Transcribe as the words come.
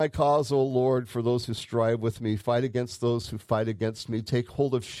My cause, O Lord, for those who strive with me. Fight against those who fight against me. Take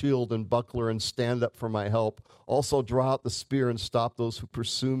hold of shield and buckler and stand up for my help. Also draw out the spear and stop those who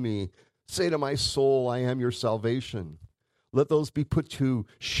pursue me. Say to my soul, I am your salvation. Let those be put to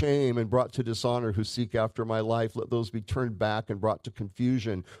shame and brought to dishonor who seek after my life. Let those be turned back and brought to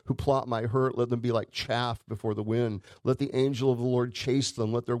confusion who plot my hurt. Let them be like chaff before the wind. Let the angel of the Lord chase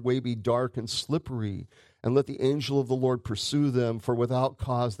them. Let their way be dark and slippery. And let the angel of the Lord pursue them. For without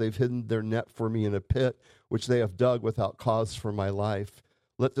cause they've hidden their net for me in a pit, which they have dug without cause for my life.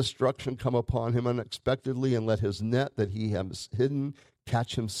 Let destruction come upon him unexpectedly, and let his net that he has hidden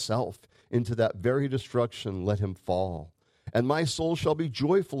catch himself. Into that very destruction let him fall. And my soul shall be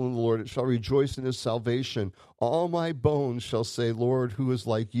joyful in the Lord. It shall rejoice in his salvation. All my bones shall say, Lord, who is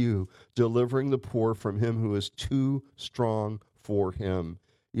like you, delivering the poor from him who is too strong for him.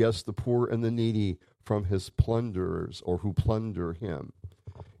 Yes, the poor and the needy from his plunderers, or who plunder him.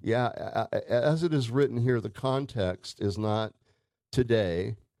 Yeah, as it is written here, the context is not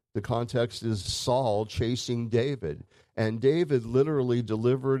today. The context is Saul chasing David. And David literally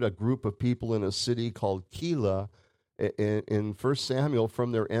delivered a group of people in a city called Keilah in 1 Samuel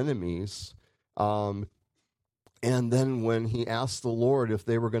from their enemies. And then when he asked the Lord if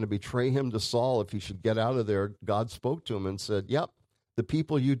they were going to betray him to Saul, if he should get out of there, God spoke to him and said, yep, the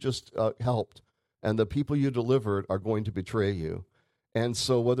people you just helped and the people you delivered are going to betray you. And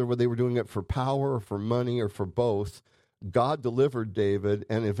so whether they were doing it for power or for money or for both, God delivered David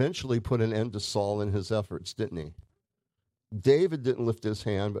and eventually put an end to Saul and his efforts, didn't he? David didn't lift his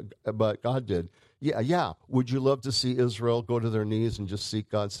hand, but God did. Yeah. Would you love to see Israel go to their knees and just seek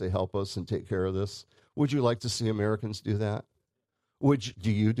God, say, help us and take care of this? Would you like to see Americans do that?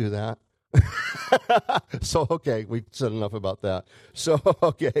 Do you do that? So, okay, we said enough about that.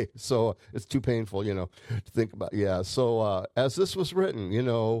 So it's too painful, to think about. Yeah, so as this was written,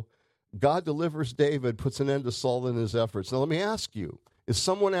 God delivers David, puts an end to Saul and his efforts. Now, let me ask you, is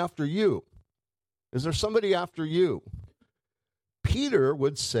someone after you? Is there somebody after you? Peter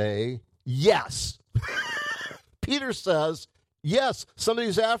would say, yes. Peter says, yes,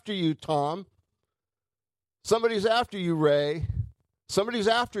 somebody's after you, Tom. Somebody's after you, Ray. Somebody's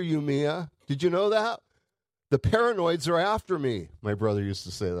after you, Mia. Did you know that? The paranoids are after me. My brother used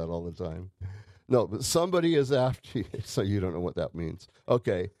to say that all the time. No, but somebody is after you. So you don't know what that means.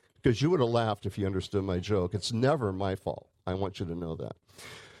 Okay, because you would have laughed if you understood my joke. It's never my fault. I want you to know that.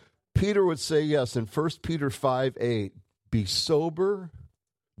 Peter would say yes in 1 Peter 5:8, be sober,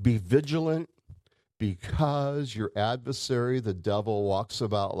 be vigilant, because your adversary, the devil, walks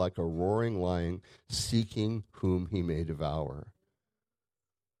about like a roaring lion, seeking whom he may devour.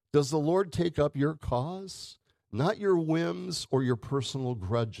 Does the Lord take up your cause? Not your whims or your personal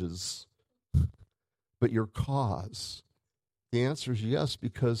grudges, but your cause. The answer is yes,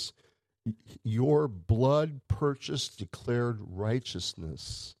 because your blood-purchased, declared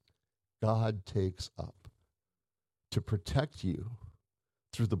righteousness, God takes up to protect you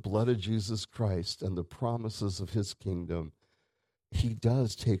through the blood of Jesus Christ and the promises of his kingdom. He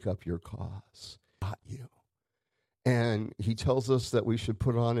does take up your cause, not you. And he tells us that we should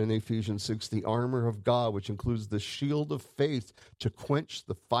put on in Ephesians 6 the armor of God, which includes the shield of faith to quench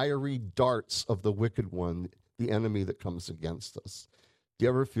the fiery darts of the wicked one, the enemy that comes against us. Do you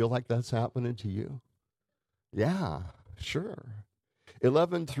ever feel like that's happening to you? Yeah, sure.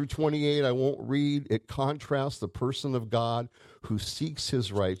 11 through 28, I won't read. It contrasts the person of God who seeks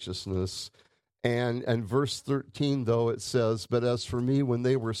his righteousness. And verse 13, though, it says, but as for me, when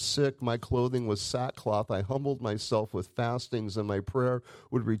they were sick, my clothing was sackcloth. I humbled myself with fastings, and my prayer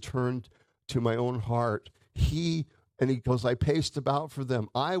would return to my own heart. And he goes, I paced about for them.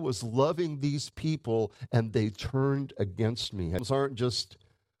 I was loving these people, and they turned against me. Those aren't just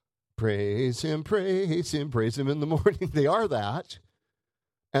praise him, praise him, praise him in the morning. They are that.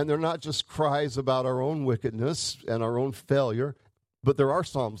 And they're not just cries about our own wickedness and our own failure, but there are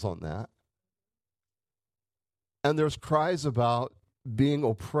psalms on that. And there's cries about being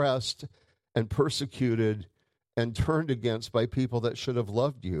oppressed and persecuted and turned against by people that should have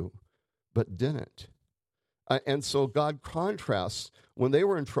loved you, but didn't. And so God contrasts. When they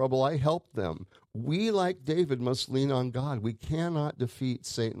were in trouble, I helped them. We, like David, must lean on God. We cannot defeat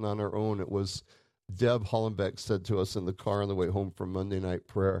Satan on our own. It was Deb Hollenbeck said to us in the car on the way home from Monday night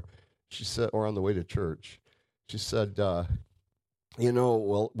prayer. She said, or on the way to church, she said, we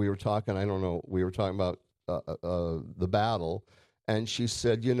were talking about the battle, and she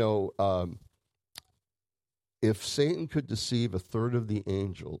said, if Satan could deceive a third of the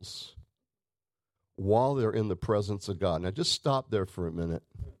angels while they're in the presence of God. Now, just stop there for a minute.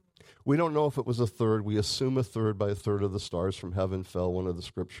 We don't know if it was a third. We assume a third by a third of the stars from heaven fell, one of the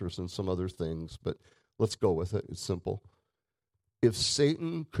scriptures, and some other things, but let's go with it. It's simple. If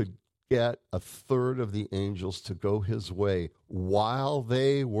Satan could get a third of the angels to go his way while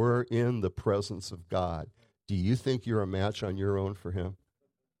they were in the presence of God, do you think you're a match on your own for him?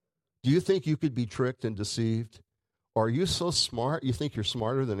 Do you think you could be tricked and deceived? Or are you so smart you think you're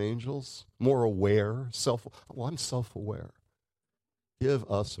smarter than angels? More aware? I'm self-aware. Give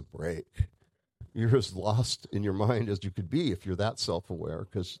us a break. You're as lost in your mind as you could be if you're that self-aware,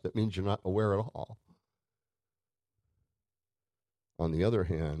 because that means you're not aware at all. On the other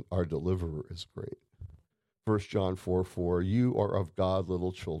hand, our deliverer is great. 1 John 4:4, you are of God,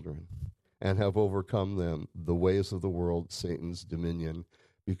 little children, and have overcome them, the ways of the world, Satan's dominion,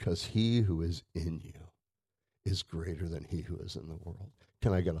 because he who is in you is greater than he who is in the world.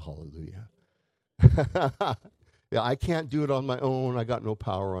 Can I get a hallelujah? Yeah, I can't do it on my own. I got no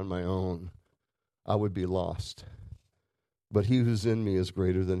power on my own. I would be lost. But he who's in me is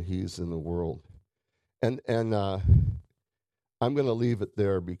greater than he's in the world. And I'm going to leave it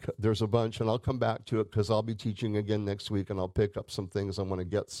there because there's a bunch, and I'll come back to it because I'll be teaching again next week, and I'll pick up some things I want to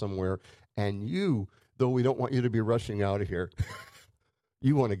get somewhere. And you, though we don't want you to be rushing out of here,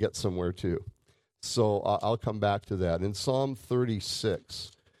 you want to get somewhere too. So I'll come back to that. In Psalm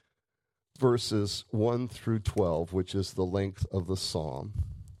 36, verses 1 through 12, which is the length of the psalm,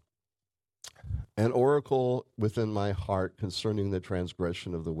 an oracle within my heart concerning the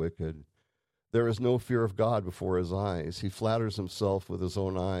transgression of the wicked. There is no fear of God before his eyes. He flatters himself with his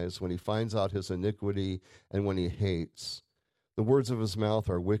own eyes when he finds out his iniquity and when he hates. The words of his mouth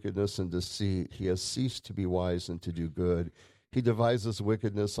are wickedness and deceit. He has ceased to be wise and to do good. He devises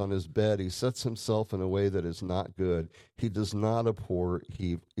wickedness on his bed. He sets himself in a way that is not good. He does not abhor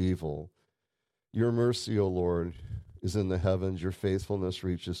evil. Your mercy, O Lord, is in the heavens. Your faithfulness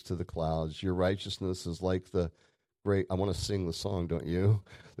reaches to the clouds. Your righteousness is like the great, I want to sing the song, don't you?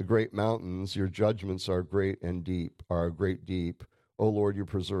 The great mountains. Your judgments are great and deep, are a great deep. O Lord, you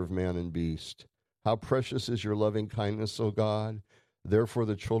preserve man and beast. How precious is your loving kindness, O God. Therefore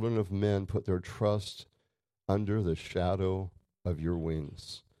the children of men put their trust under the shadow of your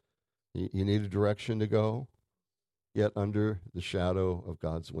wings. You need a direction to go? Get under the shadow of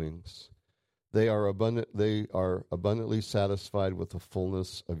God's wings. They are abundantly satisfied with the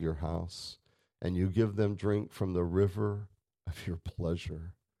fullness of your house, and you give them drink from the river of your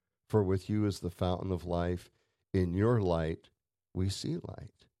pleasure. For with you is the fountain of life. In your light we see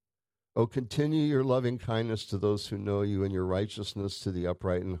light. Oh, continue your loving kindness to those who know you, and your righteousness to the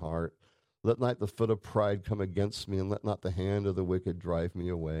upright in heart. Let not the foot of pride come against me, and let not the hand of the wicked drive me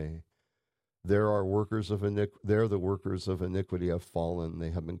away. There the workers of iniquity have fallen. They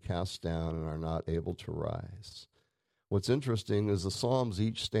have been cast down and are not able to rise. What's interesting is the Psalms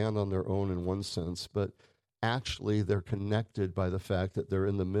each stand on their own in one sense, but actually they're connected by the fact that they're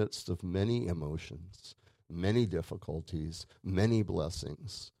in the midst of many emotions, many difficulties, many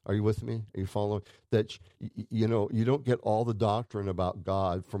blessings. Are you with me? Are you following? That, you don't get all the doctrine about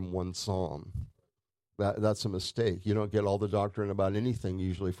God from one psalm. That's a mistake. You don't get all the doctrine about anything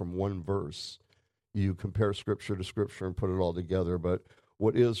usually from one verse. You compare Scripture to Scripture and put it all together. But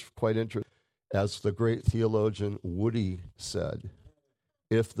what is quite interesting, as the great theologian Woody said,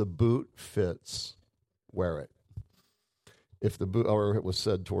 if the boot fits, wear it. If the boot, or it was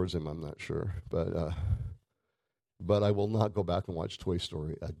said towards him, I'm not sure. But I will not go back and watch Toy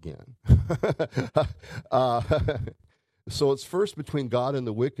Story again. So it's first between God and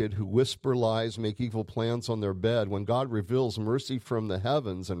the wicked who whisper lies, make evil plans on their bed. When God reveals mercy from the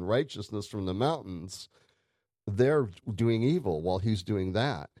heavens and righteousness from the mountains, they're doing evil while he's doing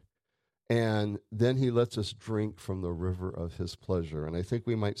that. And then he lets us drink from the river of his pleasure. And I think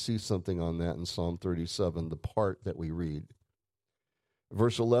we might see something on that in Psalm 37, the part that we read.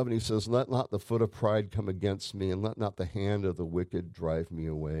 Verse 11, he says, let not the foot of pride come against me, and let not the hand of the wicked drive me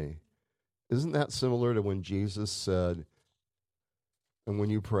away. Isn't that similar to when Jesus said, and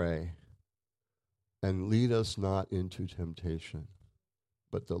when you pray, and lead us not into temptation,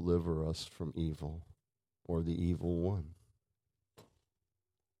 but deliver us from evil, or the evil one?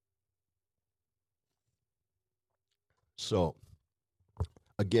 So,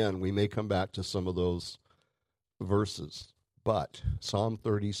 again, we may come back to some of those verses, but Psalm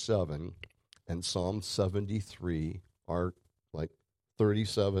 37 and Psalm 73 are like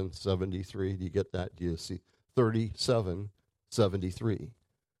 37, 73. Do you get that? Do you see? 37, 73.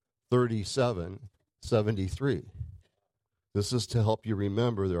 37, 73. This is to help you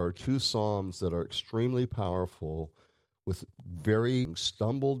remember there are two Psalms that are extremely powerful, with very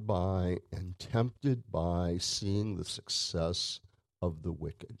stumbled by and tempted by seeing the success of the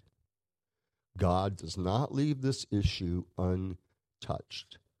wicked. God does not leave this issue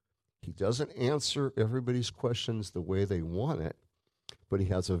untouched. He doesn't answer everybody's questions the way they want it, but he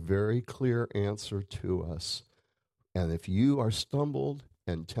has a very clear answer to us. And if you are stumbled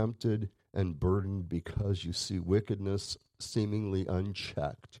and tempted and burdened because you see wickedness seemingly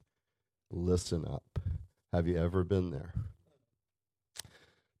unchecked, listen up. Have you ever been there?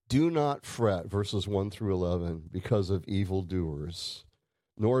 Do not fret, verses 1 through 11, because of evildoers,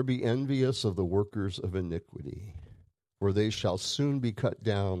 nor be envious of the workers of iniquity, for they shall soon be cut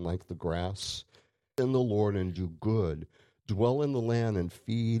down like the grass. In the Lord and do good, dwell in the land and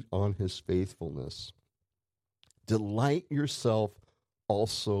feed on his faithfulness. Delight yourself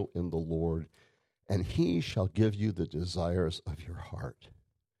also in the Lord, and he shall give you the desires of your heart.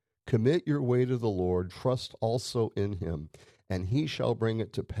 Commit your way to the Lord, trust also in him, and he shall bring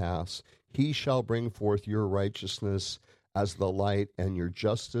it to pass. He shall bring forth your righteousness as the light and your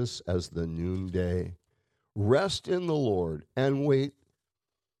justice as the noonday. Rest in the Lord and wait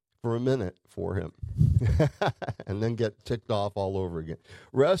for a minute for him. And then get ticked off all over again.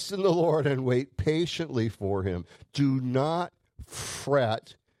 Rest in the Lord and wait patiently for him. Do not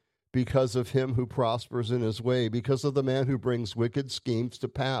fret because of him who prospers in his way, because of the man who brings wicked schemes to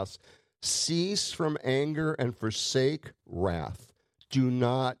pass. Cease from anger and forsake wrath. Do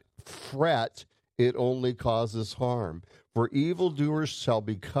not fret, it only causes harm. For evildoers shall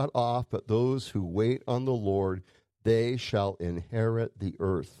be cut off, but those who wait on the Lord, they shall inherit the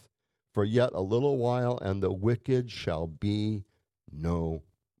earth. For yet a little while, and the wicked shall be no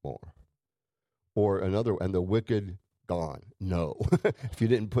more. Or another, and the wicked gone. No, if you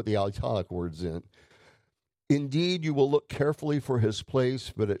didn't put the italic words in. Indeed, you will look carefully for his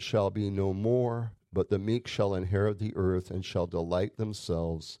place, but it shall be no more. But the meek shall inherit the earth and shall delight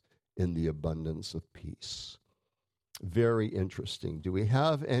themselves in the abundance of peace. Very interesting. Do we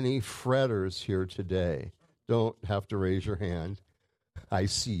have any fretters here today? Don't have to raise your hand. I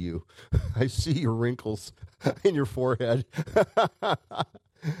see you. I see your wrinkles in your forehead.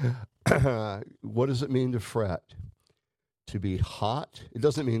 What does it mean to fret? To be hot? It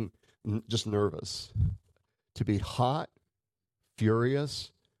doesn't mean just nervous. To be hot,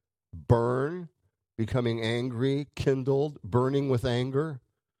 furious, burn, becoming angry, kindled, burning with anger.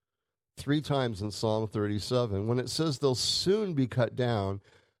 3 times in Psalm 37. When it says they'll soon be cut down,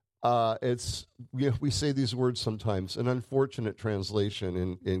 we say these words sometimes, an unfortunate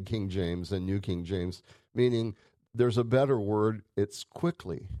translation in King James and New King James, meaning there's a better word, it's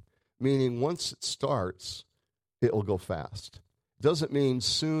quickly, meaning once it starts, it'll go fast. Doesn't mean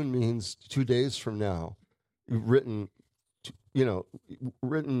soon means 2 days from now. Written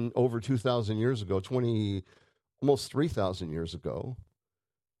over 2,000 years ago, almost 3,000 years ago.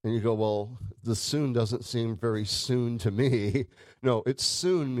 And you go, well, the soon doesn't seem very soon to me. No, it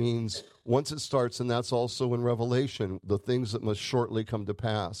soon means once it starts, and that's also in Revelation, the things that must shortly come to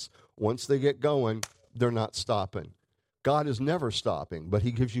pass. Once they get going, they're not stopping. God is never stopping, but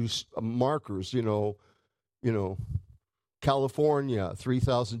he gives you markers, California,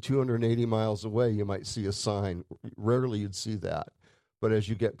 3,280 miles away, you might see a sign. Rarely you'd see that. But as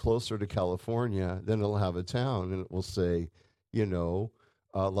you get closer to California, then it'll have a town, and it will say,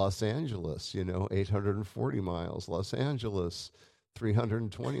 Los Angeles, 840 miles. Los Angeles,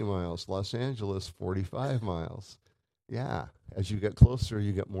 320 miles. Los Angeles, 45 miles. Yeah, as you get closer,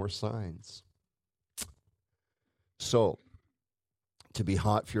 you get more signs. So, to be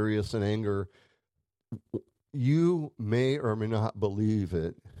hot, furious, and anger, you may or may not believe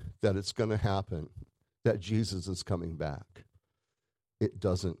it, that it's going to happen, that Jesus is coming back. It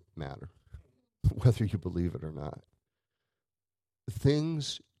doesn't matter whether you believe it or not.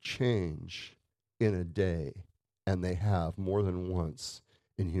 Things change in a day, and they have more than once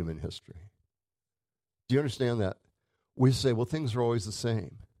in human history. Do you understand that? We say, well, things are always the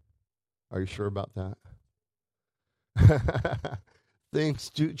same. Are you sure about that? Things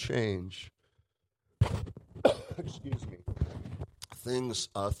do change. Excuse me. Things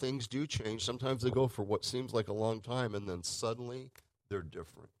do change. Sometimes they go for what seems like a long time, and then suddenly they're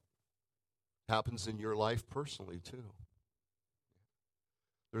different. Happens in your life personally, too.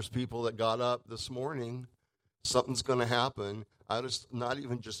 There's people that got up this morning, something's going to happen. Not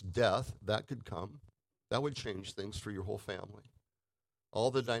even just death, that could come. That would change things for your whole family. All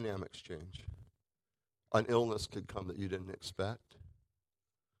the dynamics change. An illness could come that you didn't expect.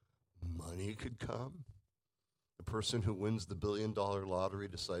 Money could come. The person who wins the $1 billion lottery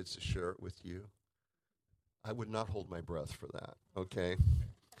decides to share it with you. I would not hold my breath for that, okay?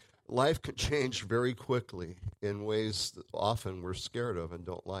 Life can change very quickly in ways that often we're scared of and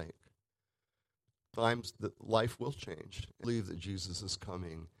don't like. Times that life will change. I believe that Jesus is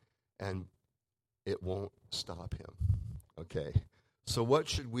coming, and it won't stop him. Okay, so what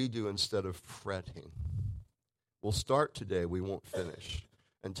should we do instead of fretting? We'll start today, we won't finish,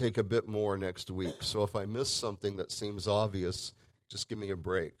 and take a bit more next week. So if I miss something that seems obvious, just give me a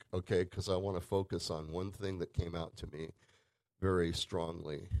break, okay? Because I want to focus on one thing that came out to me very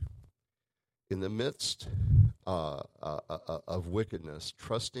strongly. In the midst of wickedness,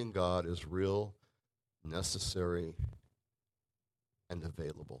 trusting God is real, necessary, and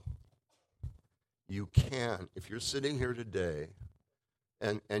available. You can, if you're sitting here today,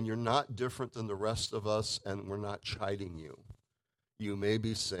 and you're not different than the rest of us, and we're not chiding you, you may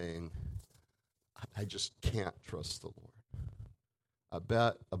be saying, I just can't trust the Lord. I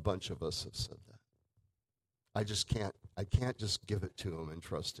bet a bunch of us have said that. I can't just give it to him and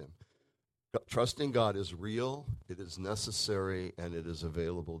trust him. Trusting God is real, it is necessary, and it is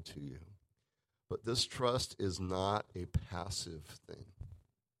available to you. But this trust is not a passive thing.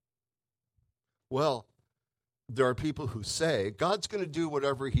 Well, there are people who say, God's going to do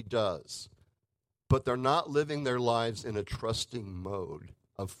whatever he does, but they're not living their lives in a trusting mode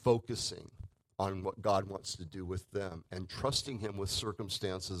of focusing on what God wants to do with them and trusting him with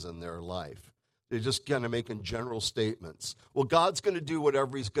circumstances in their life. They're just kind of making general statements. Well, God's going to do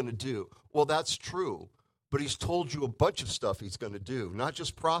whatever he's going to do. Well, that's true, but he's told you a bunch of stuff he's going to do, not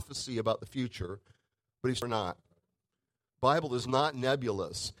just prophecy about the future, but he's not. Bible is not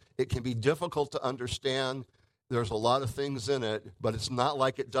nebulous. It can be difficult to understand. There's a lot of things in it, but it's not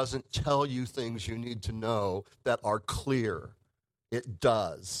like it doesn't tell you things you need to know that are clear. It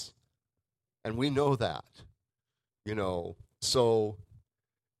does. And we know that, So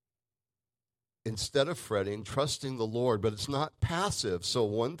instead of fretting, trusting the Lord, but it's not passive. So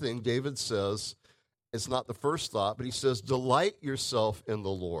one thing David says, it's not the first thought, but he says, delight yourself in the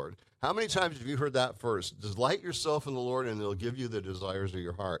Lord. How many times have you heard that first? Delight yourself in the Lord, and he'll give you the desires of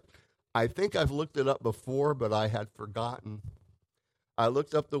your heart. I think I've looked it up before, but I had forgotten. I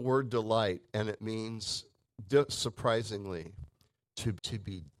looked up the word delight, and it means, surprisingly, to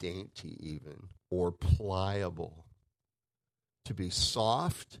be dainty even, or pliable. To be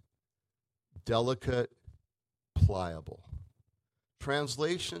soft, delicate, pliable.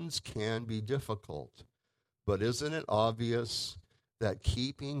 Translations can be difficult, but isn't it obvious that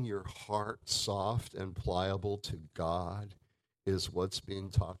keeping your heart soft and pliable to God is what's being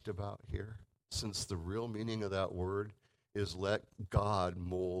talked about here? Since the real meaning of that word is let God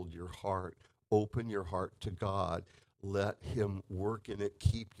mold your heart. Open your heart to God. Let him work in it.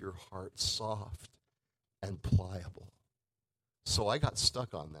 Keep your heart soft and pliable. So I got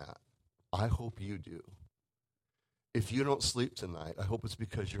stuck on that. I hope you do. If you don't sleep tonight, I hope it's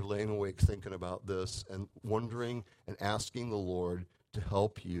because you're laying awake thinking about this and wondering and asking the Lord to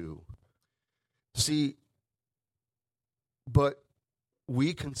help you. See, but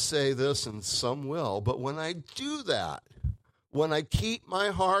we can say this, and some will, but when I do that, when I keep my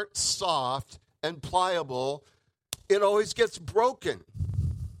heart soft and pliable, it always gets broken.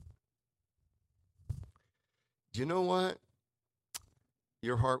 Do you know what?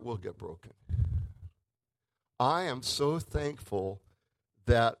 Your heart will get broken. I am so thankful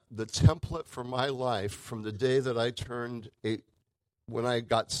that the template for my life from the day that I when I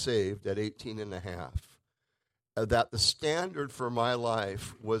got saved at 18 and a half, that the standard for my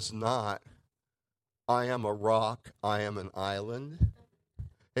life was not, I am a rock, I am an island.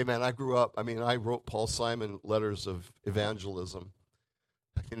 Hey man, I wrote Paul Simon letters of evangelism.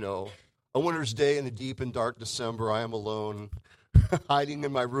 A winter's day in a deep and dark December, I am alone, hiding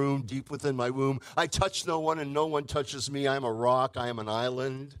in my room, deep within my womb. I touch no one and no one touches me. I am a rock, I am an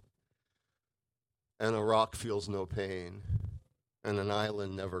island. And a rock feels no pain. And an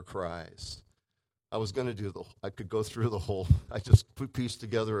island never cries. I was going to I could go through the whole, I just pieced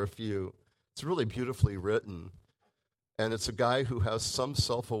together a few. It's really beautifully written. And it's a guy who has some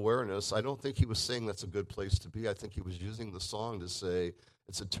self-awareness. I don't think he was saying that's a good place to be. I think he was using the song to say,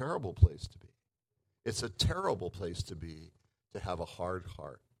 it's a terrible place to be. It's a terrible place to be, to have a hard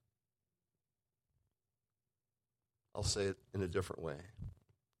heart. I'll say it in a different way.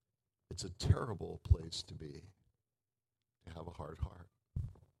 It's a terrible place to be, to have a hard heart.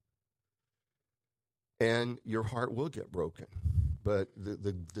 And your heart will get broken. But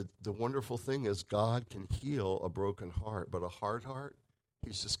the wonderful thing is God can heal a broken heart. But a hard heart,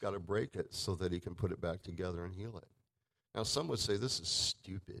 he's just got to break it so that he can put it back together and heal it. Now, some would say, this is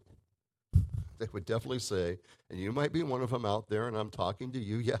stupid. They would definitely say, and you might be one of them out there, and I'm talking to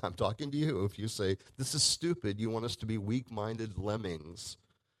you. Yeah, I'm talking to you. If you say, this is stupid, you want us to be weak-minded lemmings.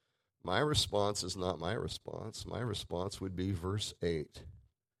 My response is not my response. My response would be verse 8.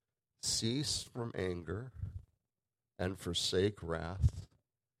 Cease from anger and forsake wrath.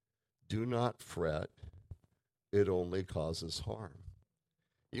 Do not fret. It only causes harm.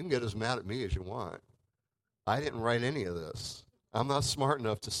 You can get as mad at me as you want. I didn't write any of this. I'm not smart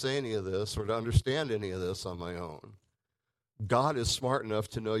enough to say any of this or to understand any of this on my own. God is smart enough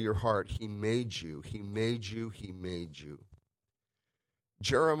to know your heart. He made you. He made you. He made you.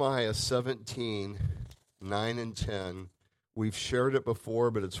 Jeremiah 17, 9 and 10. We've shared it before,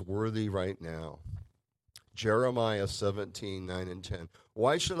 but it's worthy right now. Jeremiah 17, 9 and 10.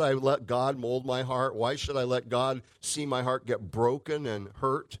 Why should I let God mold my heart? Why should I let God see my heart get broken and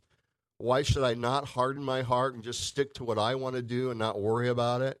hurt? Why should I not harden my heart and just stick to what I want to do and not worry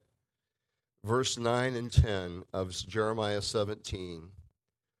about it? Verse 9 and 10 of Jeremiah 17.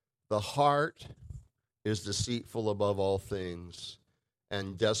 The heart is deceitful above all things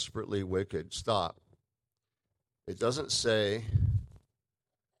and desperately wicked. Stop. It doesn't say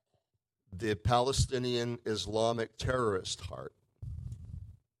the Palestinian Islamic terrorist heart.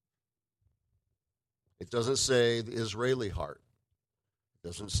 It doesn't say the Israeli heart. It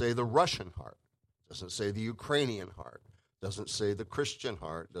doesn't say the Russian heart. It doesn't say the Ukrainian heart. It doesn't say the Christian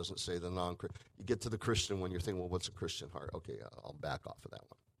heart. It doesn't say the non-Christian. You get to the Christian one, you're thinking, well, what's a Christian heart? Okay, I'll back off of that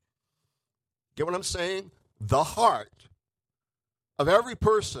one. Get what I'm saying? The heart of every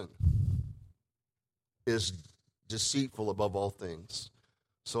person is deceitful above all things.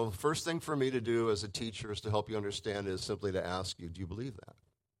 So the first thing for me to do as a teacher is to help you understand is simply to ask you, do you believe that?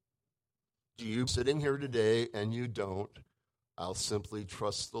 Do you sitting here today and you don't? I'll simply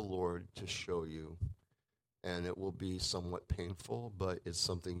trust the Lord to show you, and it will be somewhat painful, but it's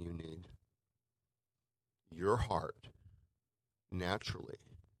something you need. Your heart, naturally,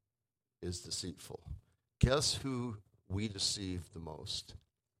 is deceitful. Guess who we deceive the most?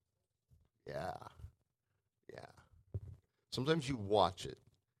 Yeah. Sometimes you watch it.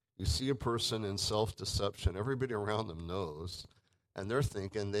 You see a person in self-deception. Everybody around them knows, and they're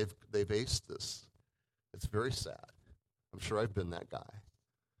thinking they've aced this. It's very sad. I'm sure I've been that guy,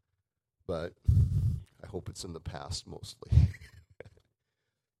 but I hope it's in the past mostly.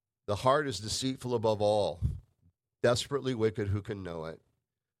 The heart is deceitful above all, desperately wicked, who can know it?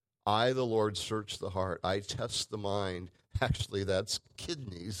 I, the Lord, search the heart. I test the mind. Actually, that's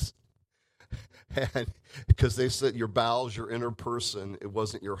kidneys. And because they said your bowels, your inner person, it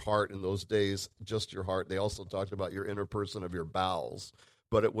wasn't your heart in those days, just your heart. They also talked about your inner person of your bowels,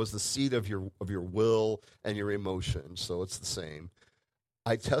 but it was the seat of your will and your emotions, so it's the same.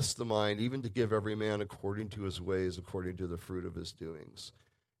 I test the mind, even to give every man according to his ways, according to the fruit of his doings.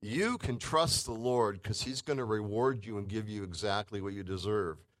 You can trust the Lord because he's going to reward you and give you exactly what you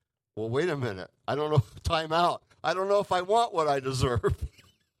deserve. Well, wait a minute. I don't know. Time out. I don't know if I want what I deserve.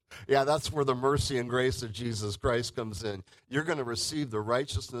 Yeah, that's where the mercy and grace of Jesus Christ comes in. You're going to receive the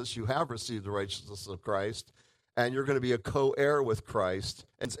righteousness. You have received the righteousness of Christ, and you're going to be a co-heir with Christ.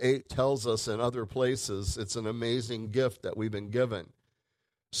 And 8 tells us in other places it's an amazing gift that we've been given.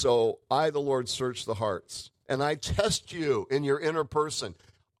 So I, the Lord, search the hearts, and I test you in your inner person.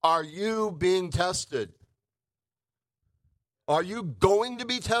 Are you being tested? Are you going to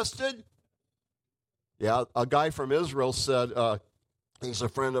be tested? Yeah, a guy from Israel said, he's a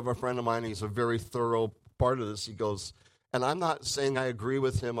friend of mine. He's a very thorough part of this. He goes, and I'm not saying I agree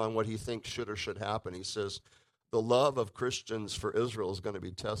with him on what he thinks should or should happen. He says, the love of Christians for Israel is going to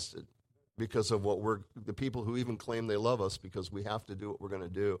be tested because of the people who even claim they love us, because we have to do what we're going to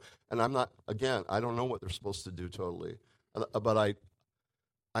do. And I don't know what they're supposed to do totally. But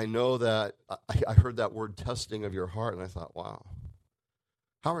I know that I heard that word testing of your heart, and I thought, wow,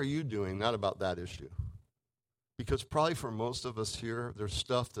 how are you doing? Not about that issue. Because probably for most of us here, there's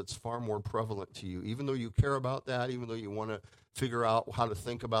stuff that's far more prevalent to you. Even though you care about that, even though you want to figure out how to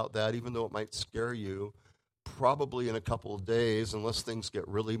think about that, even though it might scare you, probably in a couple of days, unless things get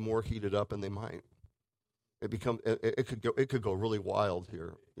really more heated up, and they might, it could go really wild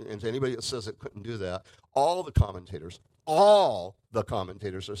here. And to anybody that says it couldn't do that, all the commentators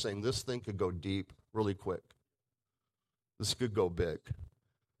are saying this thing could go deep really quick. This could go big.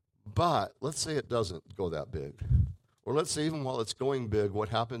 But let's say it doesn't go that big. Or let's say even while it's going big, what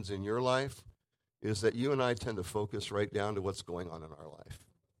happens in your life is that you and I tend to focus right down to what's going on in our life.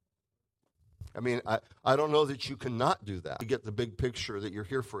 I mean, I don't know that you cannot do that. You get the big picture that you're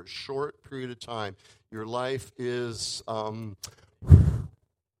here for a short period of time. Your life is,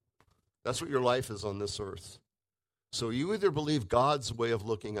 that's what your life is on this earth. So you either believe God's way of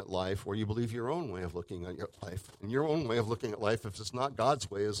looking at life, or you believe your own way of looking at your life. And your own way of looking at life, if it's not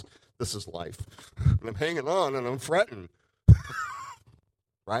God's way, is this is life. And I'm hanging on and I'm fretting.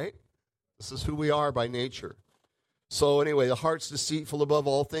 Right? This is who we are by nature. So anyway, the heart's deceitful above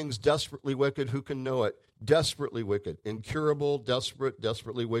all things, desperately wicked. Who can know it? Desperately wicked. Incurable, desperate,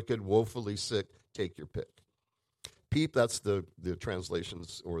 desperately wicked, woefully sick. Take your pick. That's the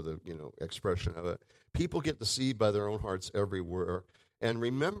translations or the expression of it. People get deceived by their own hearts everywhere. And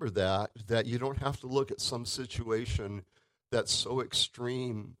remember that you don't have to look at some situation that's so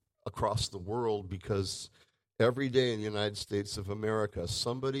extreme across the world, because every day in the United States of America,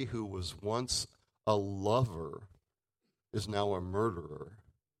 somebody who was once a lover is now a murderer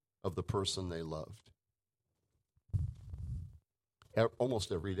of the person they loved.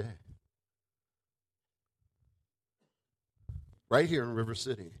 Almost every day. Right here in River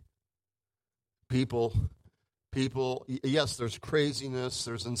City. People, yes, there's craziness,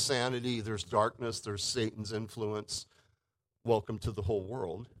 there's insanity, there's darkness, there's Satan's influence. Welcome to the whole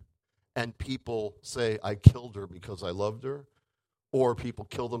world. And people say, I killed her because I loved her. Or people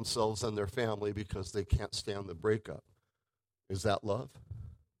kill themselves and their family because they can't stand the breakup. Is that love?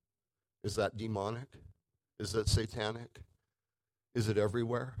 Is that demonic? Is that satanic? Is it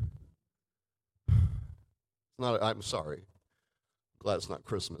everywhere? I'm sorry. Glad it's not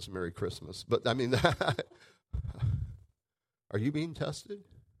Christmas. Merry Christmas. But I mean, are you being tested?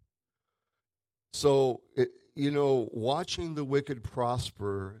 So, watching the wicked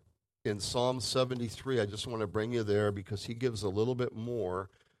prosper in Psalm 73, I just want to bring you there because he gives a little bit more.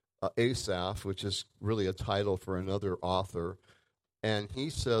 Asaph, which is really a title for another author, and he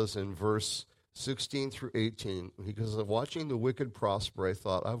says in verse 16 through 18, because of watching the wicked prosper, I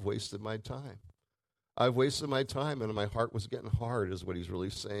thought, I've wasted my time. I've wasted my time, and my heart was getting hard, is what he's really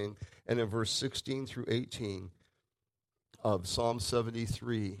saying. And in verse 16 through 18 of Psalm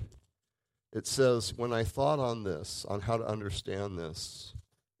 73, it says, when I thought on this, on how to understand this,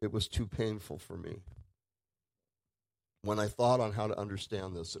 it was too painful for me. When I thought on how to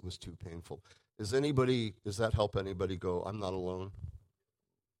understand this, it was too painful. Does that help anybody go, I'm not alone?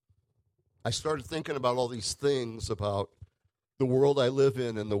 I started thinking about all these things about the world I live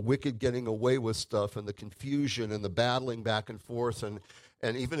in and the wicked getting away with stuff and the confusion and the battling back and forth and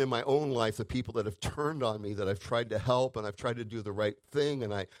even in my own life, the people that have turned on me that I've tried to help and I've tried to do the right thing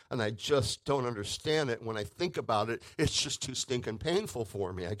and I just don't understand it. When I think about it, it's just too stinking painful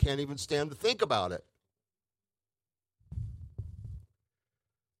for me. I can't even stand to think about it.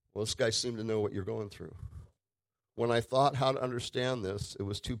 Well, this guy seemed to know what you're going through. When I thought how to understand this, it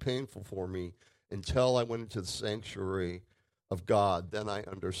was too painful for me until I went into the sanctuary of God. Then I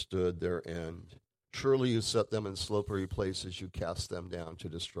understood their end. Surely you set them in slippery places. You cast them down to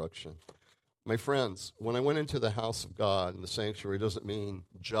destruction. My friends, when I went into the house of God in the sanctuary, doesn't mean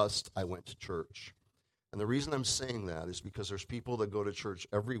just I went to church. And the reason I'm saying that is because there's people that go to church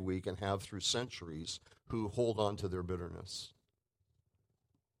every week and have through centuries who hold on to their bitterness,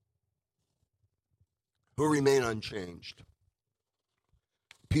 who remain unchanged.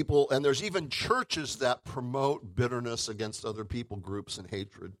 People, and there's even churches that promote bitterness against other people groups and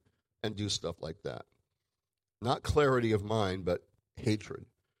hatred and do stuff like that. Not clarity of mind, but hatred.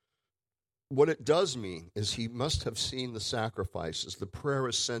 What it does mean is he must have seen the sacrifices, the prayer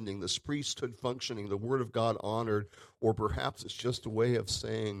ascending, the priesthood functioning, the word of God honored, or perhaps it's just a way of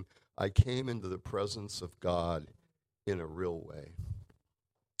saying, I came into the presence of God in a real way.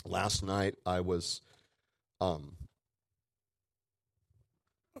 Last night I was...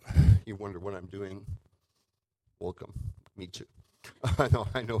 You wonder what I'm doing? Welcome. Me too. I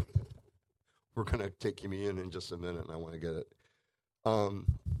know. We're going to take me in just a minute, and I want to get it.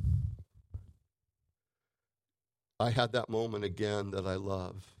 I had that moment again that I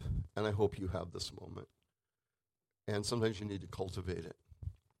love, and I hope you have this moment. And sometimes you need to cultivate it.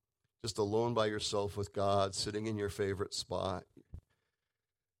 Just alone by yourself with God, sitting in your favorite spot.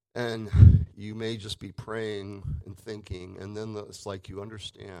 And you may just be praying and thinking, and then it's like you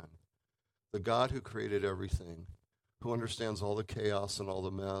understand. The God who created everything, who understands all the chaos and all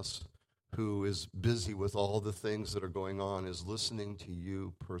the mess, who is busy with all the things that are going on, is listening to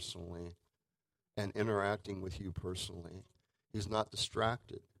you personally and interacting with you personally. He's not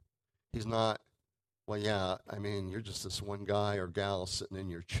distracted. He's not, well, yeah, I mean, you're just this one guy or gal sitting in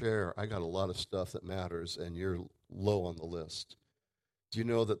your chair. I got a lot of stuff that matters, and you're low on the list. Do you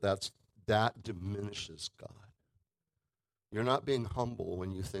know that diminishes God? You're not being humble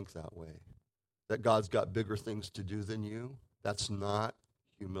when you think that way. That God's got bigger things to do than you. That's not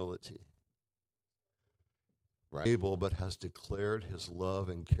humility. Right? Able, but has declared his love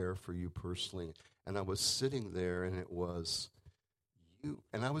and care for you personally. And I was sitting there, and it was you.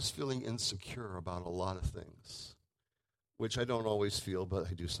 And I was feeling insecure about a lot of things, which I don't always feel, but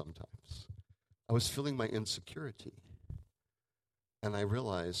I do sometimes. I was feeling my insecurity. And I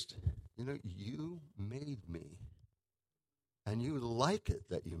realized, you made me. And you like it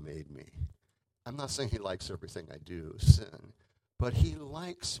that you made me. I'm not saying he likes everything I do, sin, but he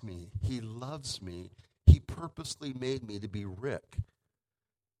likes me. He loves me. He purposely made me to be Rick.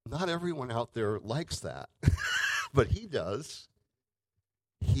 Not everyone out there likes that, but he does.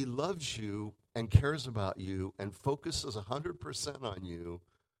 He loves you and cares about you and focuses 100% on you,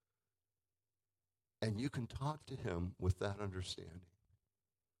 and you can talk to him with that understanding.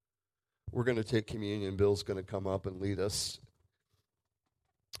 We're going to take communion. Bill's going to come up and lead us,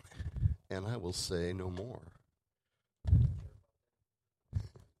 and I will say no more.